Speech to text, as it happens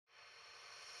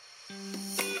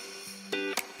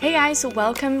Hey guys,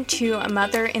 welcome to A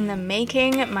Mother in the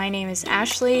Making. My name is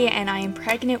Ashley and I am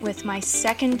pregnant with my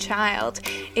second child.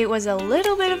 It was a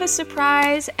little bit of a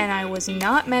surprise and I was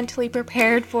not mentally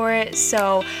prepared for it,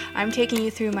 so I'm taking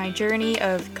you through my journey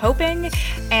of coping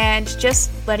and just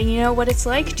letting you know what it's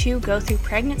like to go through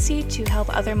pregnancy to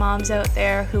help other moms out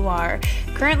there who are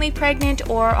currently pregnant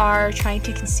or are trying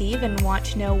to conceive and want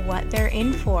to know what they're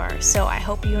in for. So I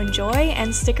hope you enjoy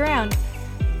and stick around.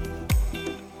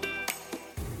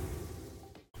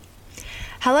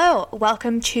 Hello,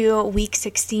 welcome to week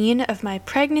 16 of my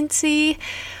pregnancy.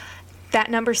 That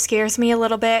number scares me a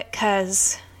little bit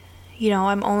because,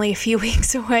 I'm only a few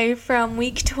weeks away from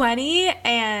week 20,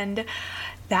 and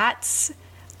that's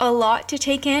a lot to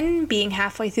take in being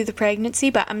halfway through the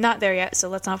pregnancy, but I'm not there yet, so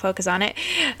let's not focus on it.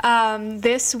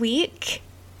 This week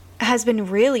has been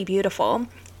really beautiful.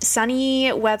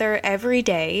 Sunny weather every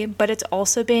day, but it's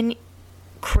also been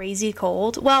crazy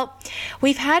cold. Well,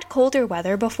 we've had colder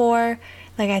weather before.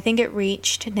 I think it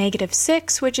reached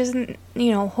 -6, which isn't,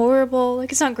 horrible.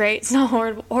 It's not great. It's not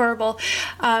horrible.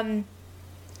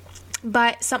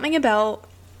 But something about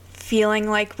feeling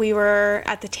like we were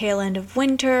at the tail end of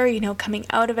winter, coming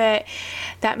out of it,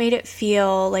 that made it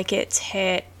feel like it's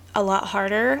hit a lot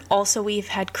harder. Also, we've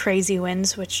had crazy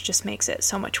winds, which just makes it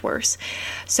so much worse.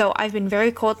 So I've been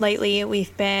very cold lately.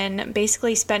 We've been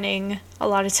basically spending a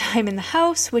lot of time in the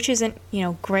house, which isn't,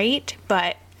 great,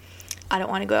 but I don't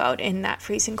want to go out in that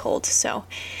freezing cold. So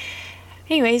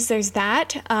anyways, there's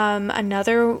that.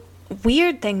 Another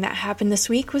weird thing that happened this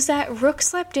week was that Rook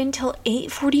slept in till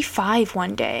 8:45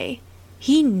 one day.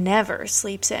 He never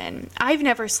sleeps in. I've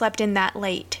never slept in that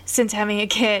late since having a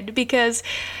kid because,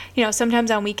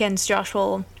 sometimes on weekends Josh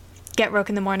will get Rook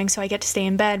in the morning so I get to stay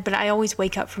in bed, but I always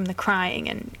wake up from the crying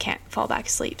and can't fall back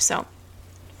asleep. So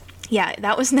yeah,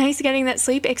 that was nice getting that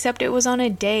sleep, except it was on a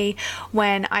day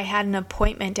when I had an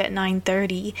appointment at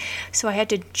 9:30, so I had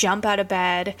to jump out of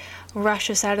bed, rush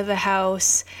us out of the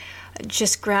house,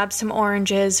 just grab some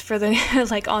oranges for the,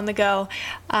 on the go.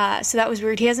 So that was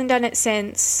weird. He hasn't done it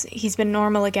since. He's been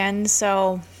normal again,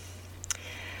 so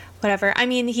whatever. I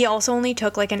mean, he also only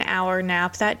took an hour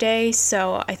nap that day,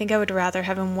 so I think I would rather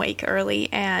have him wake early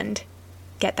and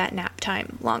get that nap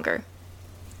time longer.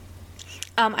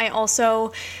 I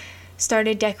also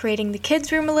started decorating the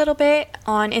kids' room a little bit.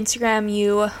 On Instagram,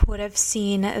 you would have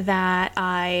seen that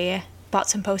I bought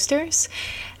some posters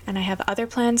and I have other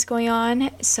plans going on.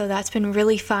 So that's been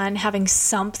really fun having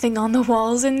something on the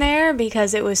walls in there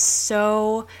because it was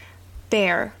so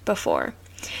bare before.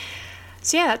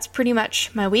 So yeah, that's pretty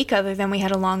much my week, other than we had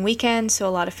a long weekend, so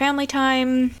a lot of family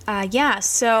time.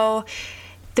 So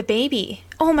the baby.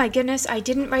 Oh my goodness, I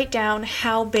didn't write down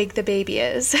how big the baby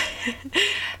is.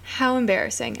 How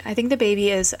embarrassing. I think the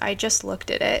baby is, I just looked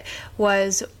at it,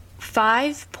 was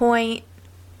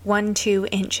 5.12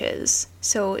 inches.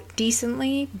 So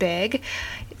decently big.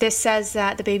 This says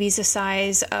that the baby's the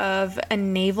size of a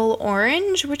navel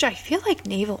orange, which I feel like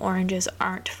navel oranges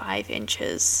aren't 5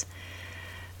 inches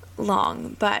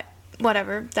long, but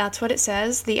whatever. That's what it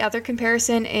says. The other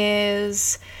comparison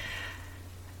is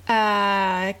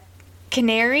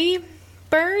canary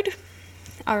bird.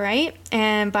 All right.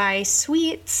 And by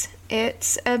sweets,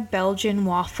 it's a Belgian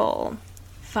waffle.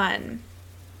 Fun.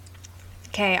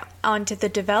 Okay, on to the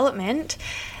development.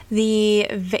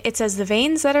 It says the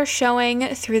veins that are showing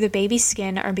through the baby's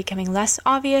skin are becoming less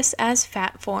obvious as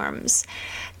fat forms.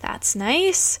 That's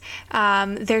nice.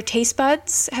 Their taste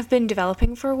buds have been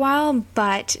developing for a while,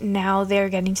 but now they're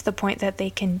getting to the point that they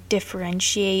can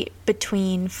differentiate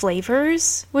between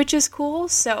flavors, which is cool.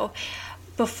 So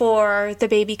before, the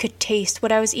baby could taste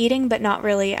what I was eating, but not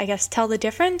really, I guess, tell the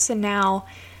difference. And now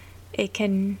it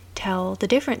can tell the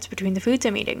difference between the foods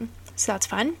I'm eating. So that's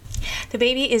fun. The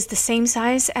baby is the same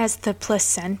size as the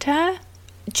placenta.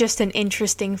 Just an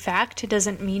interesting fact. It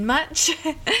doesn't mean much.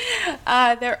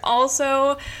 They're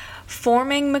also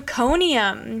forming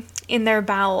meconium in their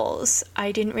bowels.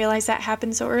 I didn't realize that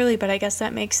happened so early, but I guess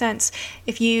that makes sense.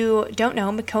 If you don't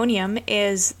know, meconium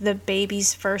is the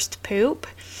baby's first poop.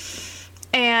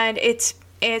 And it's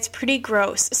pretty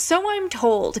gross. So I'm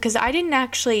told, because I didn't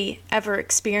actually ever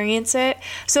experience it.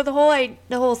 So the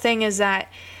whole thing is that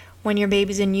when your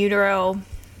baby's in utero,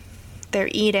 they're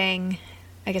eating,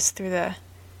 I guess, through the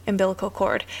umbilical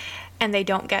cord, and they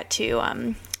don't get to,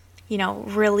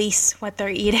 release what they're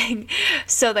eating.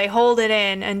 So they hold it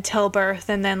in until birth,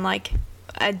 and then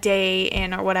a day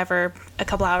in or whatever, a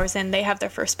couple hours in, they have their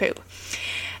first poop.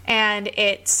 And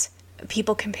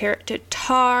people compare it to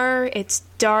tar. It's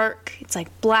dark. It's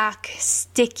black,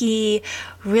 sticky,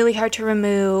 really hard to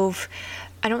remove.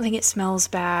 I don't think it smells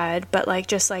bad, but like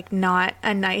just like not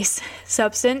a nice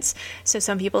substance. So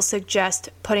some people suggest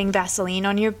putting Vaseline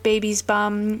on your baby's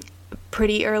bum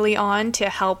pretty early on to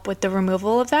help with the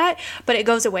removal of that, but it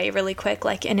goes away really quick,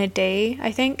 like in a day,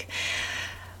 I think.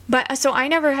 But so I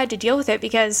never had to deal with it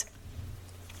because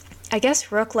I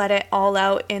guess Rook let it all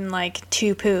out in like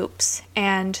 2 poops.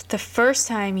 And the first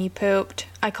time he pooped,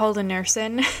 I called a nurse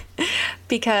in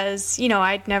because, you know,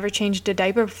 I'd never changed a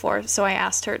diaper before. So I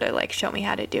asked her to like show me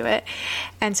how to do it.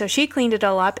 And so she cleaned it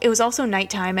all up. It was also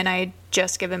nighttime and I had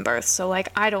just given birth. So like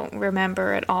I don't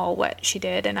remember at all what she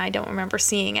did. And I don't remember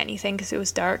seeing anything because it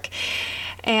was dark.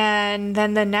 And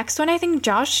then the next one I think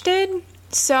Josh did.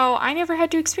 So I never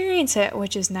had to experience it,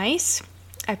 which is nice.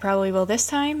 I probably will this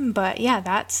time, but yeah,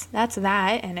 that's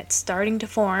that, and it's starting to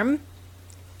form.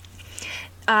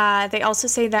 They also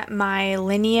say that my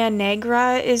linea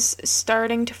nigra is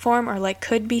starting to form, or like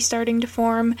could be starting to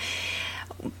form,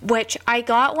 which I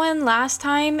got one last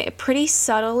time pretty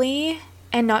subtly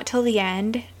and not till the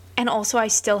end, and also I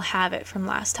still have it from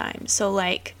last time. So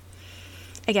like,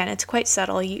 again, it's quite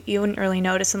subtle. You wouldn't really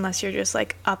notice unless you're just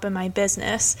like up in my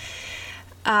business.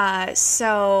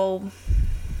 So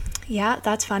yeah,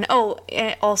 that's fun. Oh,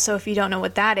 also, if you don't know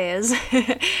what that is,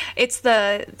 it's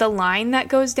the line that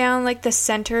goes down like the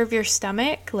center of your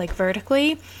stomach, like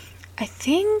vertically. I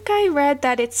think I read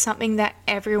that it's something that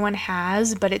everyone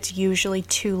has, but it's usually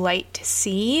too light to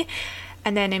see.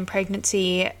 And then in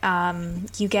pregnancy,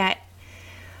 you get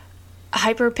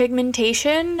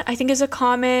hyperpigmentation, I think is a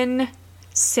common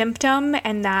symptom,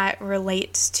 and that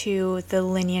relates to the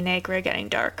linea nigra getting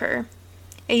darker.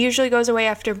 It usually goes away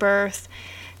after birth.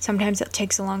 Sometimes it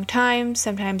takes a long time.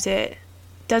 Sometimes it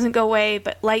doesn't go away,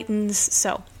 but lightens.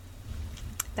 So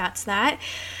that's that.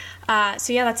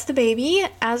 So yeah, that's the baby.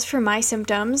 As for my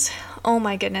symptoms, oh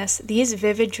my goodness, these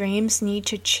vivid dreams need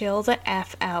to chill the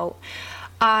F out.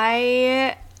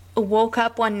 I woke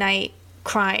up one night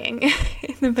crying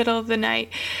in the middle of the night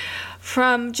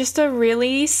from just a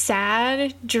really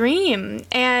sad dream.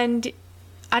 And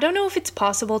I don't know if it's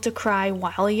possible to cry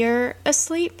while you're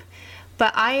asleep,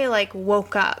 but I like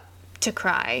woke up to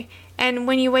cry. And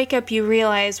when you wake up, you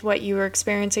realize what you were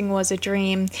experiencing was a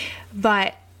dream.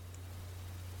 But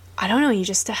I don't know, you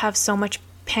just have so much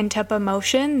pent up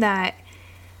emotion that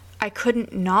I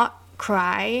couldn't not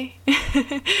cry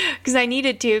because I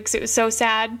needed to, because it was so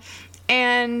sad.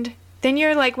 And then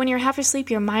you're like, when you're half asleep,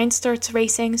 your mind starts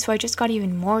racing. So I just got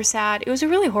even more sad. It was a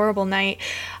really horrible night.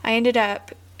 I ended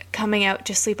up coming out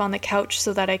to sleep on the couch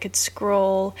so that I could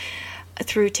scroll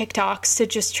through TikToks to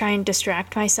just try and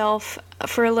distract myself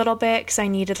for a little bit because I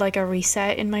needed like a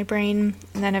reset in my brain,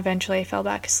 and then eventually I fell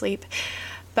back asleep.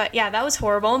 But yeah, that was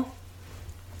horrible,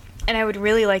 and I would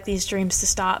really like these dreams to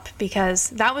stop because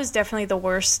that was definitely the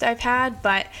worst I've had,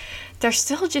 but they're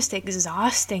still just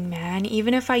exhausting, man.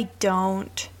 Even if I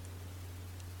don't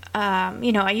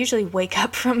I usually wake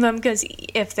up from them because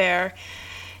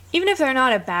even if they're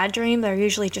not a bad dream, they're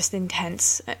usually just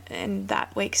intense, and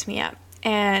that wakes me up.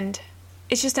 And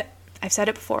it's just, I've said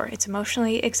it before, it's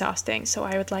emotionally exhausting, so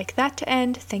I would like that to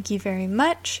end. Thank you very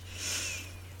much.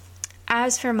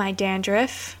 As for my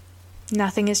dandruff,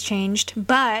 nothing has changed,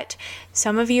 but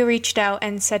some of you reached out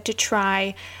and said to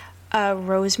try a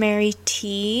rosemary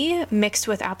tea mixed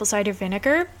with apple cider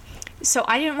vinegar. So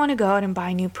I didn't want to go out and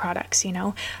buy new products,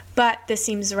 but this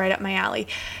seems right up my alley.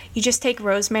 You just take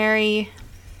rosemary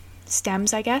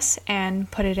stems, I guess,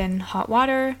 and put it in hot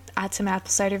water, add some apple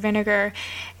cider vinegar,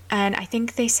 and I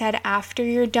think they said after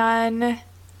you're done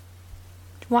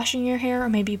washing your hair, or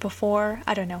maybe before,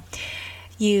 I don't know,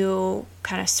 you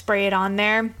kind of spray it on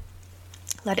there,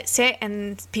 let it sit,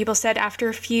 and people said after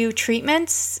a few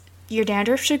treatments your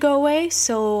dandruff should go away.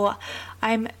 So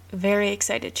I'm very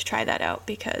excited to try that out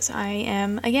because I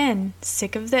am, again,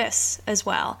 sick of this as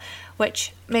well,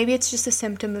 which maybe it's just a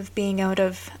symptom of being out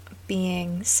of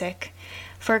being sick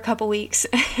for a couple weeks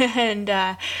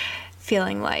and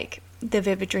feeling like the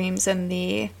vivid dreams and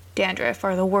the dandruff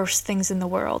are the worst things in the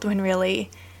world, when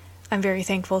really I'm very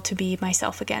thankful to be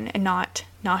myself again and not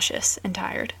nauseous and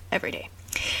tired every day.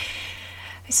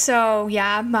 So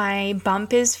yeah, my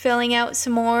bump is filling out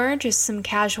some more, just some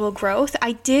casual growth.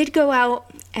 I did go out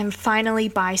and finally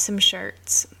buy some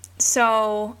shirts.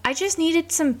 So I just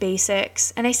needed some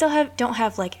basics, and I still don't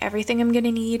have like everything I'm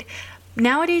gonna need.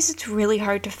 Nowadays it's really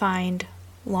hard to find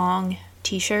long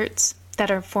t-shirts that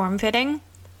are form-fitting.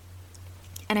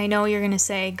 And I know you're gonna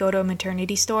say go to a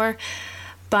maternity store,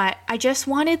 but I just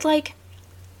wanted like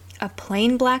a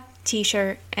plain black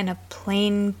t-shirt and a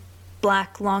plain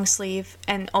black long sleeve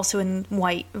and also in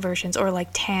white versions or like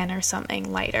tan or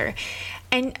something lighter.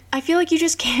 And I feel like you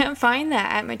just can't find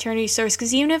that at maternity stores,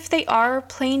 because even if they are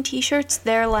plain t-shirts,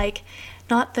 they're like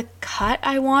not the cut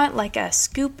I want, like a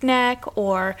scoop neck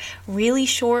or really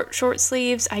short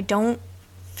sleeves. I don't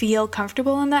feel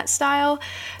comfortable in that style.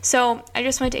 So I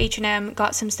just went to H&M,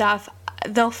 got some stuff.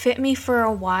 They'll fit me for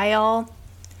a while.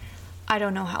 I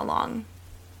don't know how long.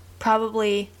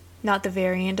 Probably not the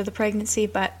very end of the pregnancy,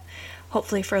 but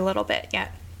hopefully for a little bit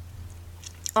yet.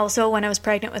 Also, when I was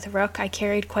pregnant with Rook, I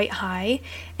carried quite high,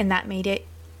 and that made it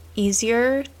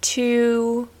easier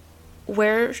to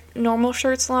wear normal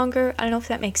shirts longer. I don't know if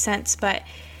that makes sense, but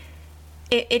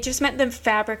it just meant the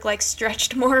fabric like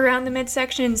stretched more around the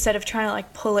midsection instead of trying to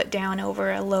like pull it down over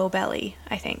a low belly,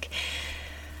 I think.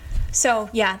 So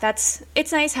yeah,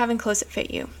 it's nice having clothes that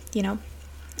fit you, you know.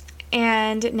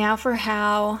 And now for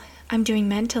how I'm doing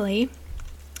mentally.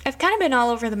 I've kind of been all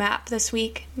over the map this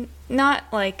week, not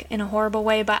like in a horrible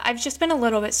way, but I've just been a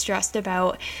little bit stressed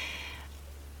about,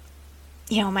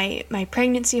 you know, my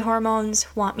pregnancy hormones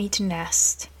want me to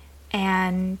nest,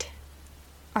 and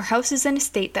our house is in a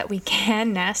state that we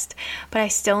can nest, but I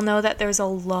still know that there's a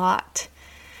lot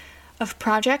of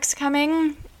projects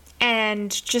coming,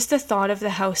 and just the thought of the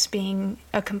house being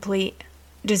a complete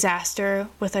disaster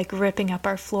with like ripping up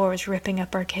our floors, ripping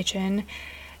up our kitchen,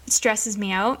 it stresses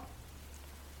me out.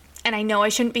 And I know I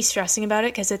shouldn't be stressing about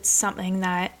it because it's something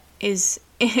that is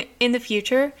in the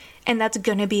future, and that's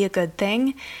going to be a good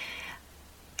thing.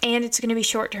 And it's going to be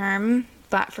short term,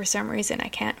 but for some reason I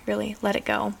can't really let it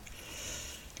go.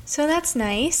 So that's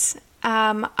nice.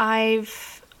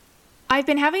 I've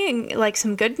been having like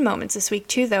some good moments this week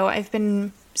too, though. I've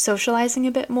been socializing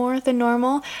a bit more than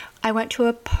normal. I went to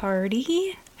a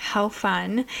party. How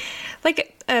fun.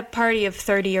 Like a party of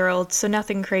 30-year-olds, so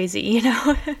nothing crazy, you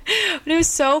know. But it was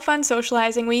so fun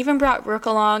socializing. We even brought Rook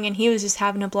along, and he was just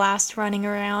having a blast running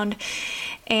around.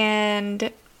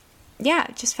 And yeah,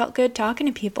 it just felt good talking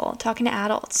to people, talking to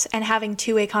adults, and having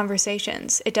two-way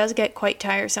conversations. It does get quite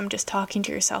tiresome just talking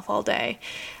to yourself all day,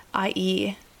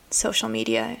 i.e. social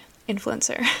media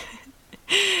influencer.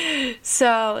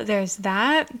 So there's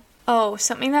that. Oh,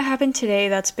 something that happened today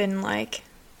that's been like,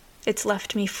 it's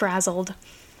left me frazzled.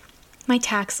 My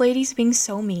tax lady's being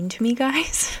so mean to me,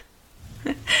 guys.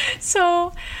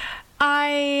 So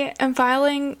I am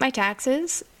filing my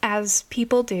taxes as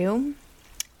people do.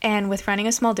 And with running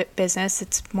a small business,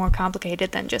 it's more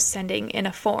complicated than just sending in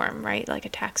a form, right? Like a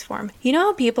tax form. You know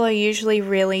how people are usually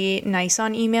really nice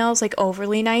on emails, like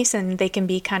overly nice, and they can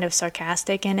be kind of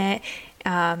sarcastic in it.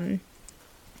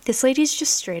 This lady's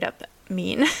just straight up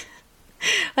mean.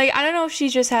 Like, I don't know if she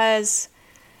just has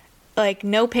like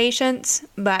no patience,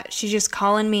 but she's just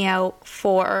calling me out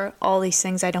for all these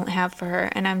things I don't have for her.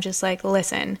 And I'm just like,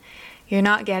 listen, you're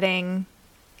not getting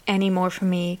any more from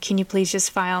me. Can you please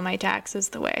just file my taxes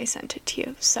the way I sent it to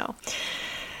you? So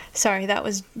sorry, that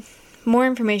was more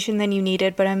information than you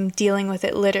needed, but I'm dealing with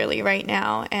it literally right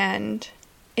now, and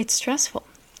it's stressful.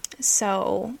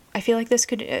 So I feel like this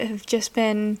could have just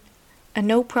been a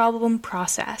no problem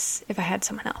process if I had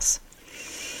someone else.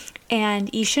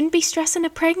 And you shouldn't be stressing a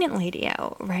pregnant lady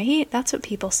out, right? That's what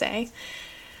people say.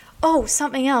 Oh,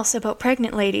 something else about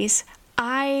pregnant ladies.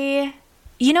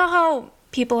 You know how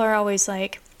people are always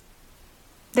like,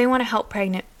 they want to help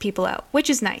pregnant people out, which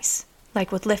is nice.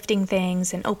 Like with lifting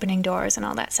things and opening doors and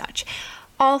all that such.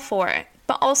 All for it.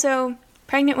 But also,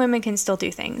 pregnant women can still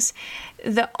do things.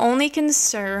 The only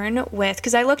concern with,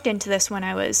 because I looked into this when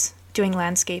I was doing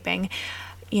landscaping,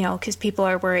 you know, because people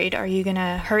are worried, are you going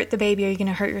to hurt the baby? Are you going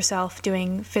to hurt yourself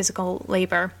doing physical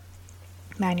labor,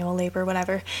 manual labor,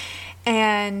 whatever?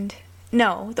 And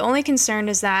no, the only concern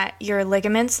is that your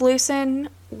ligaments loosen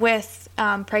with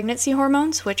pregnancy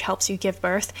hormones, which helps you give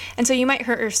birth. And so you might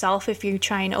hurt yourself if you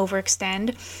try and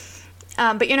overextend,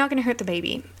 but you're not going to hurt the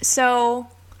baby. So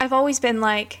I've always been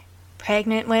like,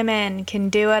 pregnant women can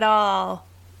do it all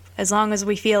as long as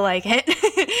we feel like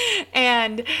it.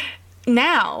 And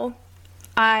now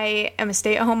I am a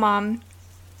stay-at-home mom.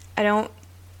 I don't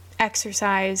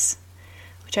exercise,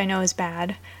 which I know is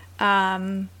bad.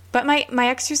 But my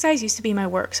exercise used to be my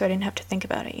work, so I didn't have to think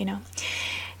about it, you know.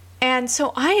 And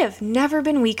so I have never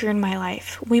been weaker in my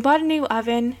life. We bought a new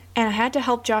oven, and I had to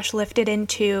help Josh lift it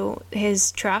into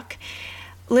his truck,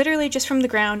 literally just from the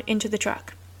ground into the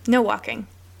truck. No walking.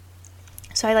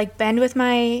 So I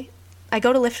I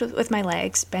go to lift with my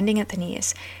legs, bending at the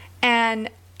knees, and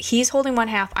he's holding one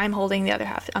half, I'm holding the other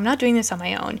half. I'm not doing this on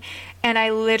my own. And I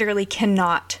literally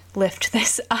cannot lift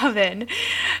this oven.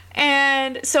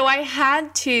 And so I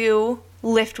had to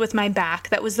lift with my back.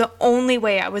 That was the only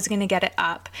way I was going to get it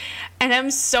up. And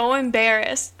I'm so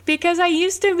embarrassed because I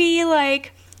used to be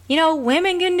like, you know,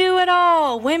 women can do it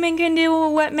all. Women can do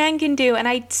what men can do. And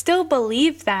I still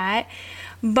believe that.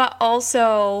 But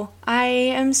also, I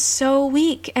am so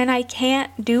weak and I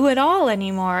can't do it all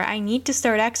anymore. I need to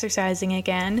start exercising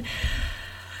again.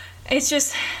 It's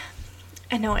just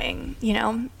annoying, you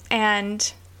know,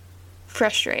 and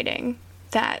frustrating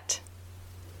that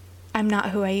I'm not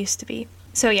who I used to be.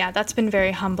 So yeah, that's been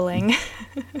very humbling.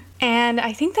 And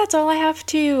I think that's all I have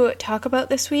to talk about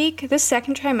this week. This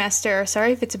second trimester,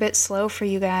 sorry if it's a bit slow for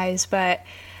you guys, but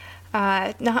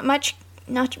not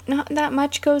that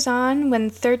much goes on. When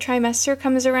third trimester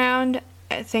comes around,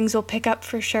 things will pick up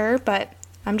for sure, but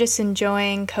I'm just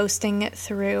enjoying coasting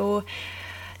through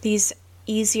these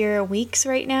easier weeks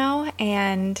right now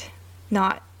and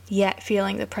not yet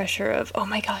feeling the pressure of, oh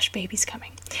my gosh, baby's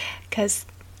coming, because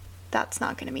that's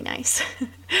not going to be nice.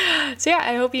 So yeah,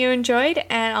 I hope you enjoyed,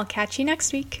 and I'll catch you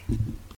next week.